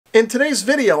In today's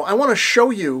video, I want to show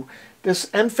you this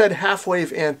end-fed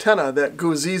half-wave antenna that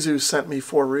Guzizu sent me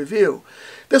for review.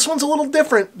 This one's a little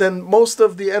different than most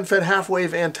of the end-fed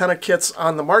half-wave antenna kits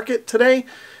on the market today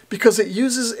because it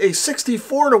uses a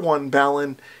 64-to-1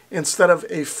 balun instead of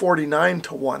a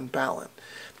 49-to-1 balun.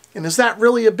 And is that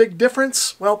really a big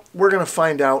difference? Well, we're going to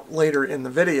find out later in the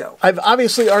video. I've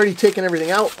obviously already taken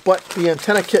everything out, but the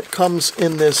antenna kit comes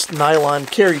in this nylon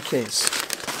carry case.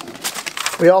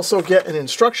 We also get an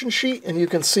instruction sheet, and you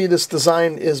can see this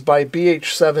design is by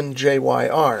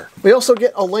BH7JYR. We also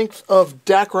get a length of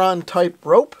Dacron type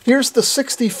rope. Here's the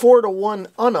 64-to-1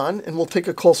 Unon, and we'll take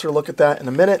a closer look at that in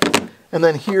a minute. And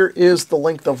then here is the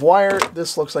length of wire.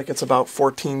 This looks like it's about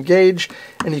 14 gauge.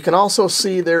 And you can also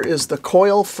see there is the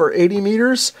coil for 80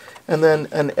 meters and then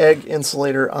an egg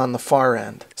insulator on the far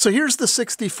end. So here's the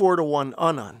 64-to-1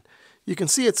 Unon. You can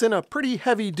see it's in a pretty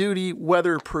heavy-duty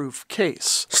weatherproof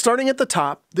case. Starting at the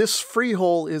top, this free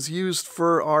hole is used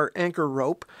for our anchor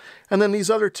rope, and then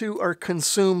these other two are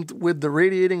consumed with the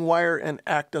radiating wire and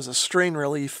act as a strain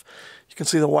relief. You can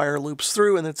see the wire loops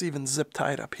through, and it's even zip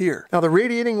tied up here. Now the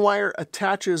radiating wire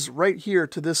attaches right here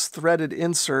to this threaded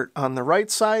insert on the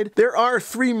right side. There are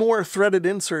 3 more threaded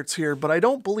inserts here, but I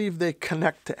don't believe they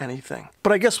connect to anything.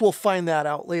 But I guess we'll find that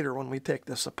out later when we take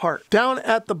this apart. Down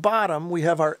at the bottom, we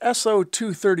have our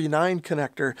SO239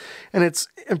 connector, and it's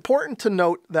important to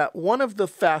note that one of the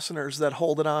fasteners that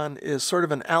hold it on is sort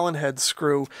of an Allen head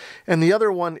screw, and the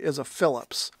other one is a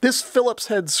Phillips. This Phillips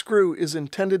head screw is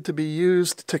intended to be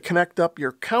used to connect up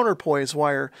your counterpoise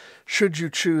wire should you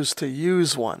choose to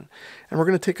use one. And we're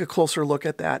going to take a closer look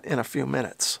at that in a few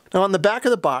minutes. Now on the back of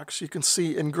the box, you can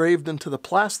see engraved into the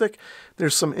plastic,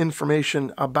 there's some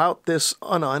information about this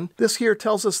Unon. This here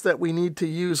tells us that we need to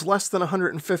use less than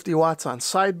 150 watts on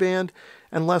sideband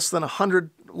and less than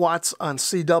 100 watts on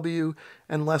CW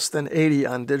and less than 80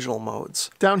 on digital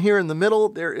modes. Down here in the middle,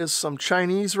 there is some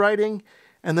Chinese writing,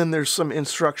 and then there's some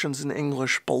instructions in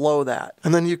English below that.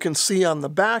 And then you can see on the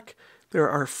back, there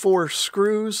are 4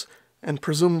 screws, and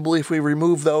presumably if we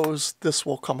remove those, this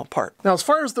will come apart. Now, as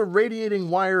far as the radiating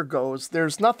wire goes,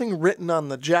 there's nothing written on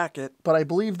the jacket, but I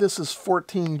believe this is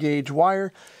 14 gauge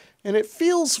wire, and it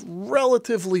feels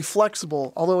relatively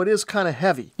flexible, although it is kind of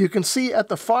heavy. You can see at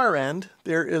the far end,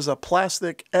 there is a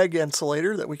plastic egg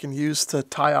insulator that we can use to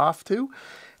tie off to.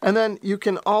 And then you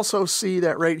can also see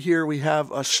that right here we have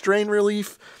a strain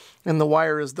relief, and the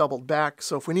wire is doubled back,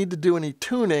 so if we need to do any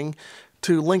tuning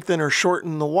to lengthen or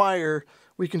shorten the wire,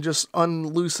 we can just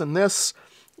unloosen this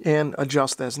and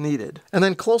adjust as needed. And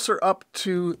then closer up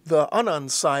to the Unon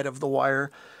side of the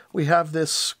wire, we have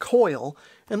this coil,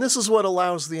 and this is what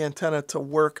allows the antenna to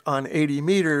work on 80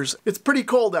 meters. It's pretty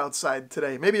cold outside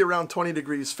today, maybe around 20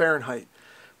 degrees Fahrenheit.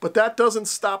 But that doesn't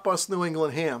stop us New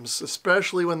England hams,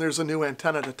 especially when there's a new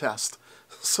antenna to test.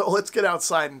 So let's get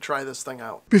outside and try this thing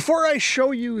out. Before I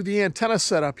show you the antenna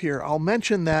setup here, I'll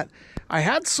mention that I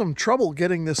had some trouble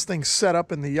getting this thing set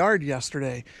up in the yard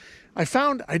yesterday. I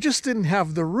found I just didn't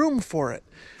have the room for it.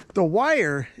 The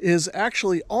wire is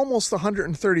actually almost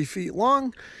 130 feet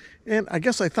long, and I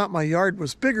guess I thought my yard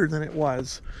was bigger than it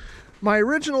was. My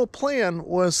original plan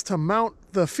was to mount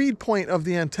the feed point of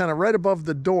the antenna right above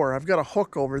the door. I've got a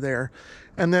hook over there,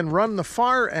 and then run the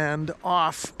far end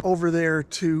off over there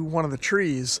to one of the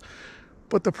trees.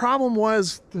 But the problem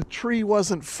was the tree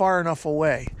wasn't far enough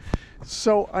away.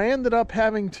 So I ended up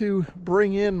having to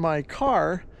bring in my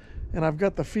car, and I've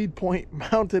got the feed point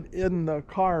mounted in the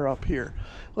car up here.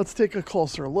 Let's take a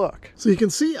closer look. So you can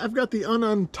see I've got the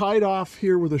Unon tied off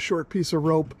here with a short piece of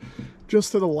rope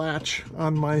just to the latch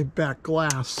on my back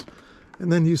glass.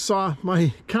 And then you saw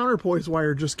my counterpoise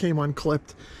wire just came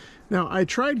unclipped. Now I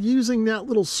tried using that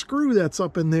little screw that's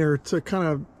up in there to kind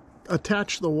of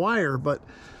attach the wire, but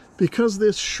because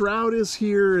this shroud is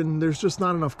here and there's just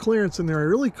not enough clearance in there, I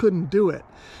really couldn't do it.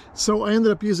 So I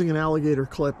ended up using an alligator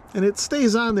clip, and it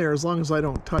stays on there as long as I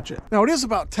don't touch it. Now it is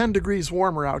about 10 degrees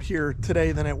warmer out here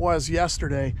today than it was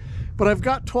yesterday, but I've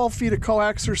got 12 feet of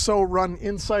coax or so run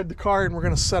inside the car, and we're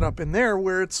going to set up in there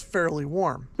where it's fairly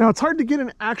warm. Now it's hard to get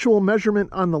an actual measurement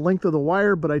on the length of the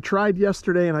wire, but I tried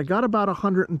yesterday and I got about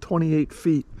 128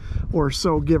 feet or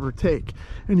so, give or take.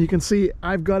 And you can see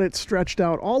I've got it stretched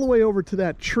out all the way over to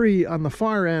that tree on the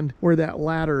far end where that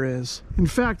ladder is. In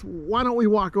fact, why don't we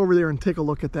walk over there and take a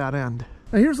look at that end.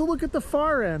 Now here's a look at the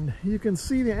far end. You can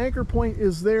see the anchor point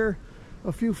is there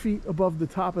a few feet above the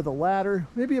top of the ladder,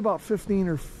 maybe about 15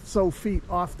 or so feet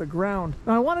off the ground.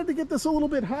 Now I wanted to get this a little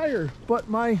bit higher, but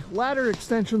my ladder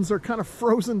extensions are kind of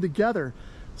frozen together,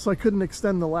 so I couldn't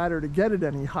extend the ladder to get it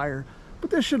any higher. But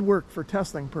this should work for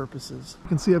testing purposes. You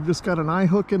can see I've just got an eye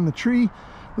hook in the tree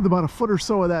with about a foot or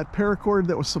so of that paracord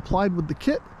that was supplied with the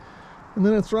kit. and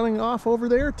then it's running off over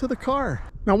there to the car.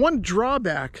 Now, one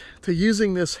drawback to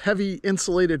using this heavy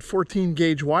insulated 14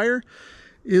 gauge wire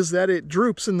is that it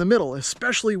droops in the middle,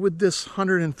 especially with this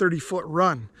 130-foot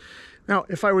run. Now,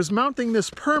 if I was mounting this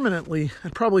permanently,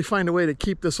 I'd probably find a way to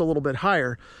keep this a little bit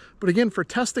higher. But again, for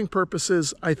testing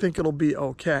purposes, I think it'll be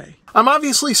okay. I'm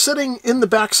obviously sitting in the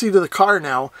back seat of the car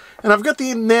now, and I've got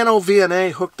the Nano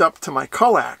VNA hooked up to my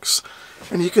coax.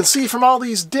 And you can see from all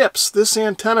these dips, this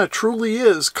antenna truly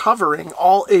is covering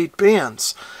all 8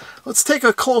 bands. Let's take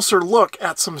a closer look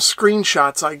at some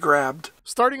screenshots I grabbed.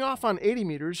 Starting off on 80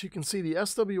 meters, you can see the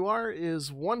SWR is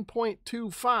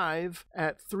 1.25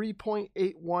 at 3.81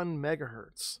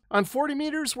 megahertz. On 40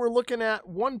 meters, we're looking at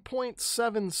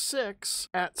 1.76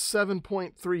 at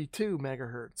 7.32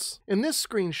 megahertz. In this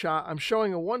screenshot, I'm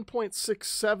showing a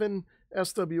 1.67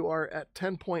 SWR at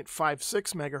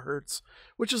 10.56 megahertz,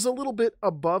 which is a little bit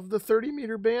above the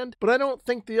 30-meter band, but I don't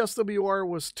think the SWR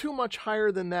was too much higher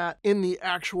than that in the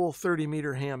actual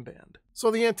 30-meter ham band. So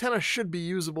the antenna should be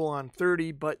usable on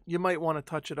 30, but you might want to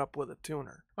touch it up with a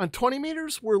tuner. On 20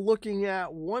 meters, we're looking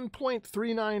at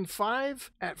 1.395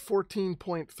 at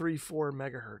 14.34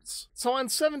 megahertz. So on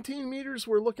 17 meters,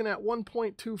 we're looking at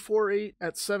 1.248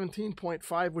 at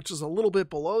 17.5, which is a little bit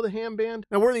below the ham band.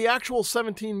 Now, where the actual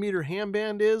 17-meter ham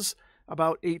band is,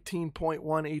 about 18.1,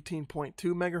 18.2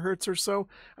 megahertz or so,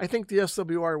 I think the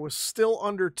SWR was still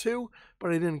under 2,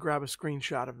 but I didn't grab a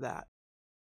screenshot of that.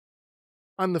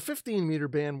 On the 15-meter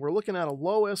band, we're looking at a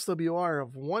low SWR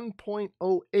of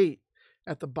 1.08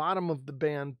 at the bottom of the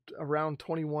band, around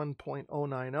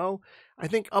 21.090. I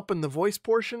think up in the voice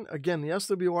portion, again, the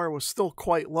SWR was still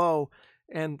quite low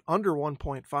and under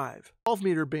 1.5.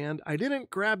 12-meter band, I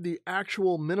didn't grab the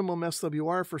actual minimum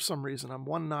SWR for some reason. I'm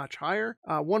one notch higher,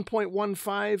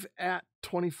 1.15 at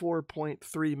 24.3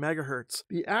 megahertz.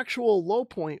 The actual low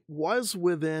point was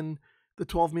within the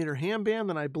 12-meter ham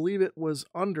band, and I believe it was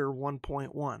under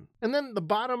 1.1. And then the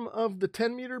bottom of the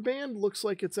 10-meter band looks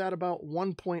like it's at about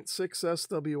 1.6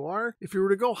 SWR. If you were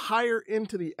to go higher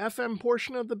into the FM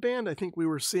portion of the band, I think we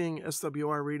were seeing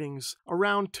SWR readings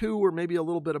around 2 or maybe a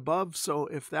little bit above, so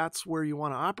if that's where you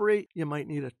want to operate, you might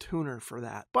need a tuner for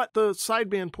that. But the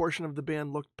sideband portion of the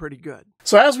band looked pretty good.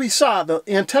 So as we saw, the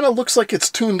antenna looks like it's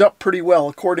tuned up pretty well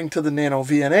according to the Nano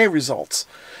VNA results.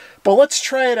 But let's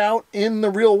try it out in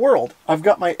the real world. I've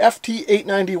got my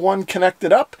FT891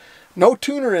 connected up, no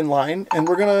tuner in line, and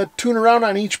we're going to tune around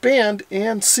on each band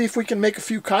and see if we can make a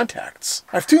few contacts.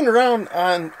 I've tuned around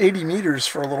on 80 meters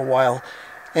for a little while,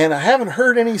 and I haven't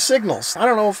heard any signals. I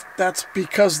don't know if that's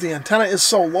because the antenna is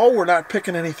so low we're not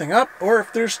picking anything up, or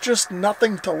if there's just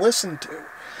nothing to listen to.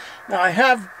 Now, I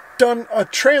have done a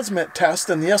transmit test,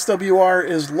 and the SWR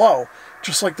is low,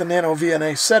 just like the Nano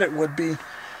VNA said it would be.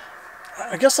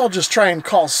 I guess I'll just try and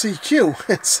call CQ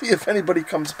and see if anybody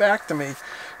comes back to me,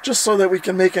 just so that we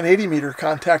can make an 80-meter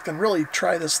contact and really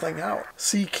try this thing out.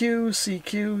 CQ,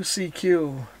 CQ,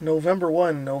 CQ. November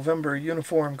 1, November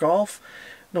Uniform Golf.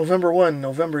 November 1,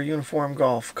 November Uniform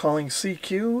Golf. Calling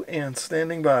CQ and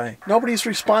standing by. Nobody's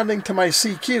responding to my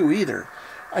CQ either.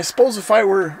 I suppose if I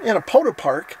were in a POTA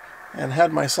park and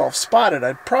had myself spotted,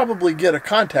 I'd probably get a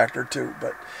contact or two,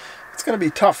 but it's going to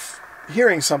be tough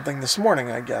hearing something this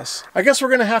morning, I guess. I guess we're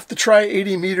going to have to try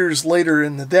 80 meters later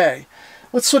in the day.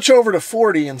 Let's switch over to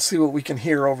 40 and see what we can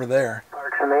hear over there.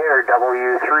 Parks in the air,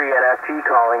 W3NFG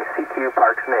calling CQ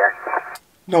Parks in the air.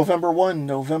 November 1,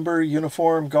 November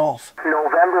Uniform Golf.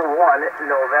 November 1,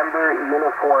 November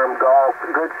Uniform Golf.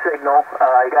 Good signal.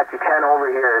 I got you 10 over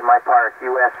here in my park,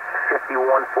 US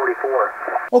 5144.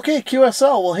 Okay,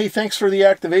 QSL. Well, hey, thanks for the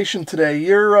activation today.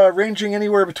 You're ranging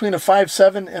anywhere between a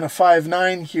 5.7 and a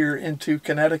 5.9 here into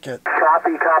Connecticut.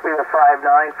 Copy the 5.9,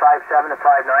 5.7 to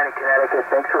 5.9 in Connecticut.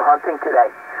 Thanks for hunting today.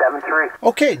 7.3.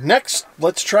 Okay, next,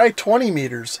 let's try 20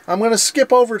 meters. I'm going to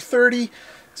skip over 30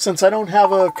 since I don't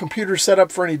have a computer set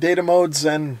up for any data modes,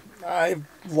 and I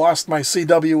lost my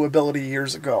CW ability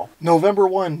years ago. November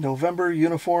 1, November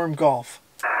Uniform Golf.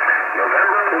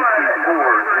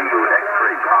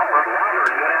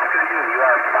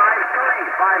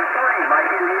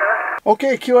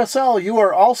 Okay, QSL, you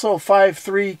are also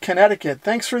 5.3 Connecticut.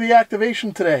 Thanks for the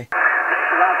activation today.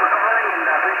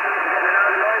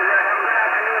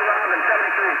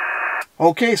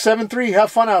 Okay, 7.3,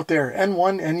 have fun out there.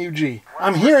 N1, NUG.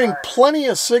 I'm hearing plenty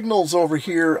of signals over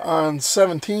here on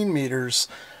 17 meters,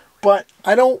 but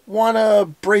I don't want to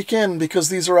break in because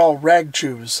these are all rag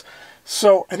chews.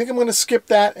 So I think I'm going to skip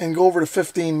that and go over to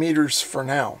 15 meters for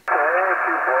now.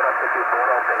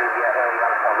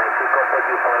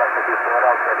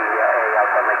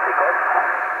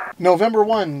 November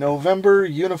 1, November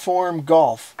Uniform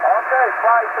Golf. Okay, 5.3,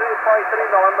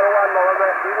 November 1, November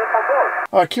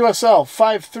QSL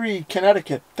 53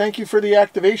 Connecticut. Thank you for the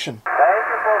activation. Thank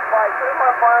you for 53,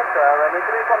 my friend. 23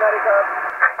 Connecticut.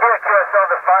 Yeah, QSL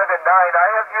to 5 and 9. I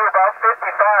have you about 55.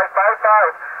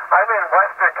 I'm in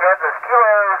western Kansas.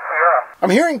 Kilo Sierra. I'm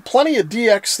hearing plenty of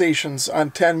DX stations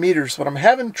on 10 meters, but I'm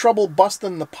having trouble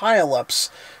busting the pile-ups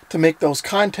to make those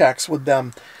contacts with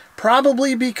them.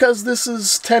 Probably because this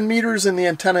is 10 meters and the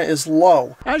antenna is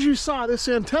low. As you saw, this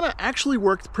antenna actually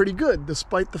worked pretty good,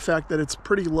 despite the fact that it's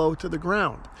pretty low to the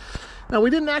ground. Now,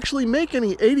 we didn't actually make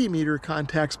any 80 meter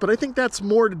contacts, but I think that's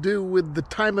more to do with the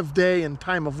time of day and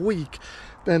time of week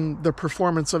than the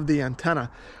performance of the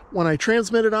antenna. When I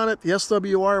transmitted on it, the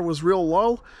SWR was real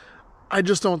low. I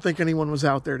just don't think anyone was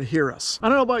out there to hear us. I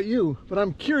don't know about you, but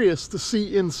I'm curious to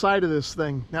see inside of this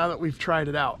thing now that we've tried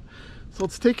it out. So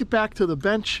let's take it back to the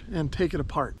bench and take it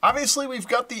apart. Obviously, we've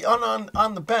got the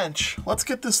on the bench. Let's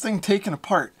get this thing taken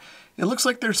apart. It looks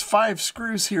like there's 5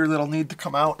 screws here that'll need to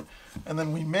come out, and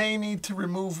then we may need to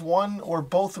remove one or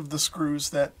both of the screws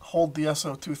that hold the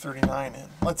SO239 in.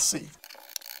 Let's see.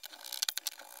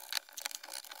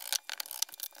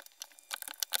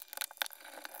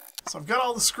 So I've got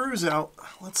all the screws out.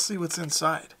 Let's see what's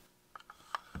inside.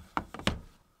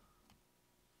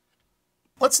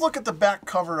 Let's look at the back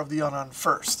cover of the Unon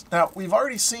first. Now, we've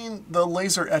already seen the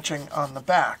laser etching on the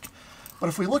back, but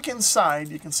if we look inside,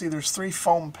 you can see there's 3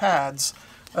 foam pads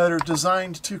that are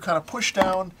designed to kind of push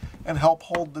down and help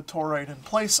hold the toroid in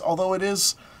place, although it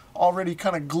is already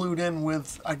kind of glued in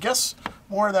with, I guess,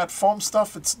 more of that foam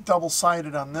stuff. It's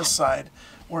double-sided on this side,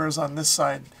 whereas on this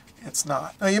side, it's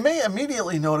not. Now, you may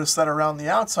immediately notice that around the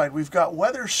outside, we've got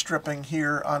weather stripping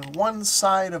here on one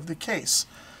side of the case.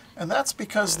 And that's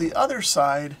because the other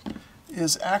side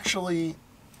is actually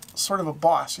sort of a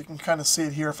boss. You can kind of see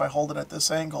it here if I hold it at this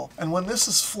angle. And when this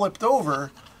is flipped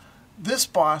over, this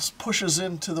boss pushes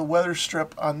into the weather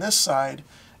strip on this side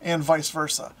and vice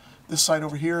versa. This side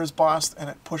over here is bossed and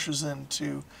it pushes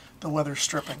into the weather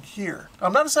stripping here.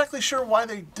 I'm not exactly sure why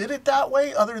they did it that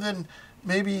way, other than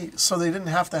maybe so they didn't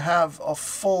have to have a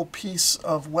full piece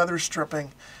of weather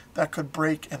stripping that could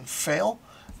break and fail.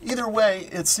 Either way,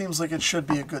 it seems like it should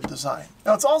be a good design.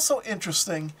 Now, it's also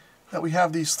interesting that we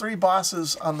have these 3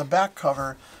 bosses on the back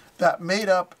cover that made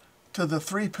up to the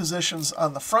 3 positions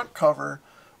on the front cover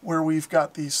where we've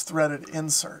got these threaded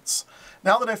inserts.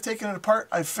 Now that I've taken it apart,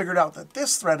 I've figured out that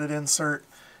this threaded insert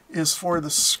is for the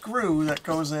screw that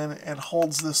goes in and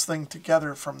holds this thing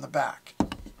together from the back.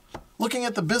 Looking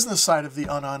at the business side of the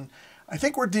Unon, I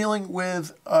think we're dealing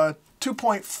with a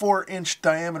 2.4-inch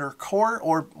diameter core,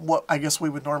 or what I guess we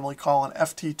would normally call an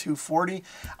FT240.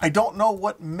 I don't know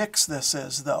what mix this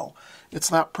is, though.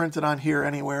 It's not printed on here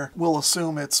anywhere. We'll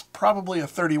assume it's probably a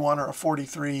 31 or a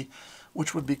 43,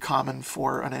 which would be common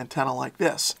for an antenna like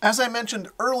this. As I mentioned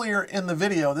earlier in the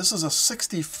video, this is a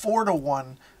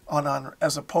 64-to-1 Unon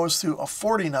as opposed to a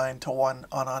 49-to-1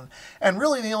 Unon. And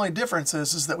really the only difference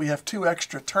is that we have 2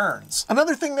 extra turns.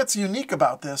 Another thing that's unique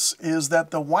about this is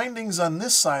that the windings on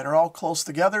this side are all close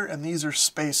together and these are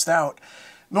spaced out.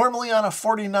 Normally on a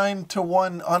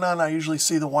 49-to-1 Unon, I usually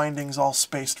see the windings all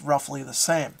spaced roughly the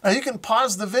same. Now you can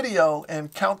pause the video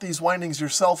and count these windings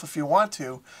yourself if you want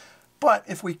to, but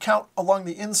if we count along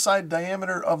the inside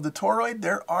diameter of the toroid,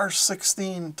 there are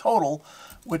 16 total,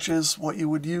 which is what you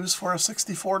would use for a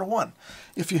 64-to-1.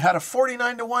 If you had a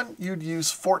 49-to-1, you'd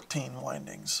use 14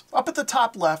 windings. Up at the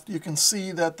top left, you can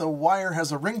see that the wire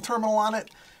has a ring terminal on it,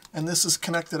 and this is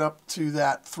connected up to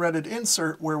that threaded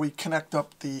insert where we connect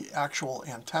up the actual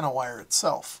antenna wire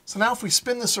itself. So now if we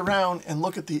spin this around and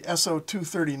look at the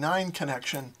SO239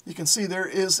 connection, you can see there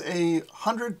is a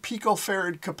 100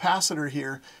 picofarad capacitor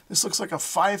here. This looks like a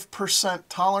 5%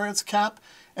 tolerance cap,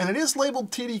 and it is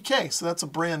labeled TDK, so that's a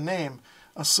brand name,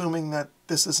 assuming that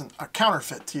this isn't a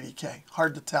counterfeit TDK.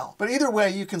 Hard to tell. But either way,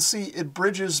 you can see it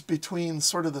bridges between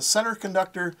sort of the center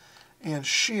conductor and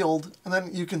shield, and then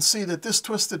you can see that this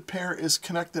twisted pair is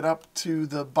connected up to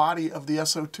the body of the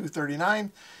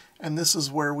SO239, and this is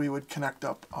where we would connect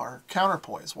up our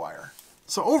counterpoise wire.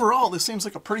 So overall, this seems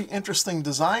like a pretty interesting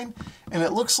design, and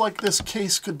it looks like this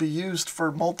case could be used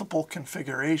for multiple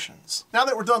configurations. Now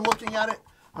that we're done looking at it,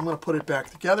 I'm going to put it back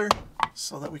together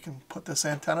so that we can put this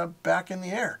antenna back in the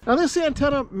air. Now this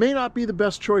antenna may not be the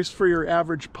best choice for your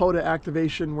average POTA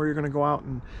activation where you're going to go out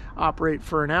and operate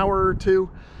for an hour or 2.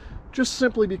 Just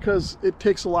simply because it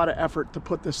takes a lot of effort to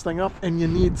put this thing up and you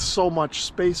need so much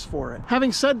space for it.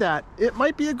 Having said that, it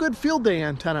might be a good field day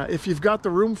antenna if you've got the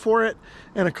room for it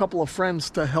and a couple of friends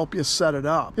to help you set it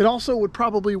up. It also would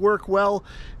probably work well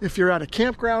if you're at a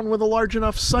campground with a large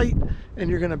enough site and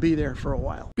you're going to be there for a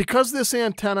while. Because this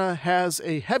antenna has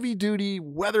a heavy-duty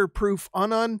weatherproof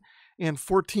Unon and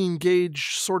 14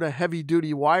 gauge sort of heavy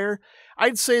duty wire,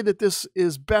 I'd say that this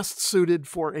is best suited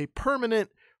for a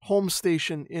permanent home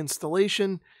station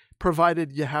installation,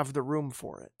 provided you have the room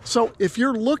for it. So if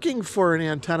you're looking for an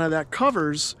antenna that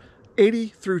covers 80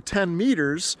 through 10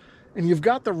 meters and you've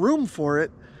got the room for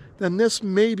it, then this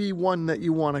may be one that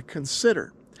you want to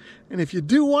consider. And if you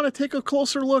do want to take a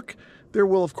closer look, there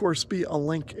will of course be a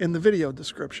link in the video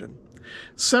description.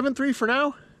 7-3 for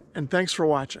now, and thanks for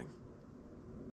watching.